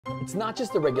It's not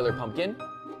just a regular pumpkin.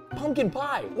 Pumpkin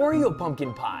pie, Oreo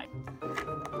pumpkin pie.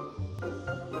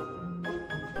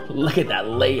 Look at that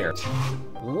layer.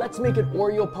 Let's make an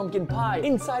Oreo pumpkin pie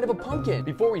inside of a pumpkin.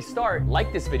 Before we start,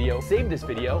 like this video, save this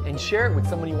video, and share it with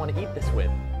someone you want to eat this with.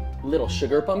 Little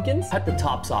sugar pumpkins, cut the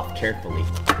tops off carefully.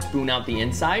 Spoon out the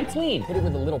inside, clean. Hit it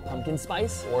with a little pumpkin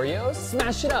spice, Oreos,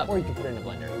 smash it up. Or you can put it in a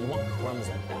blender. You want crumbs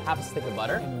like that. Half a stick of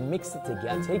butter and mix it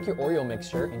together. Take your Oreo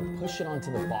mixture and push it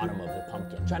onto the bottom of the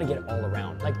pumpkin. Try to get it all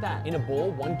around, like that. In a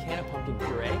bowl, 1 can of pumpkin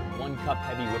puree, 1 cup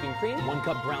heavy whipping cream, 1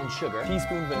 cup brown sugar,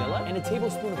 teaspoon vanilla, and a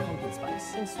tablespoon of pumpkin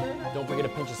spice. And stir that. Don't forget a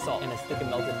pinch of salt and a stick of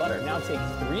melted butter. Now take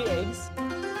 3 eggs,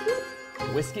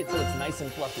 whisk it till it's nice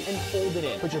and fluffy, and fold it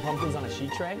in. Put your pumpkins on a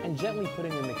sheet tray and gently put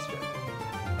in your mixture.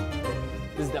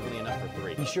 This is definitely enough for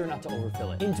 3. Be sure not to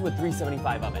overfill it. Into a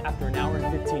 375 oven. After an hour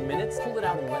and 15 minutes, pull it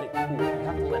out and let it cool. You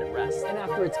have to let it rest. And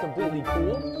after it's completely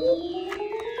cool,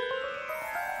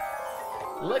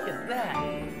 look at that.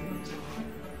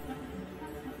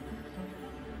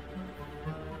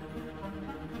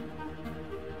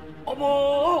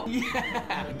 Oh,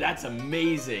 yeah, that's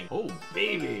amazing. Oh,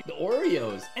 baby, the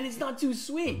Oreos, and it's not too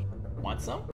sweet. Want some?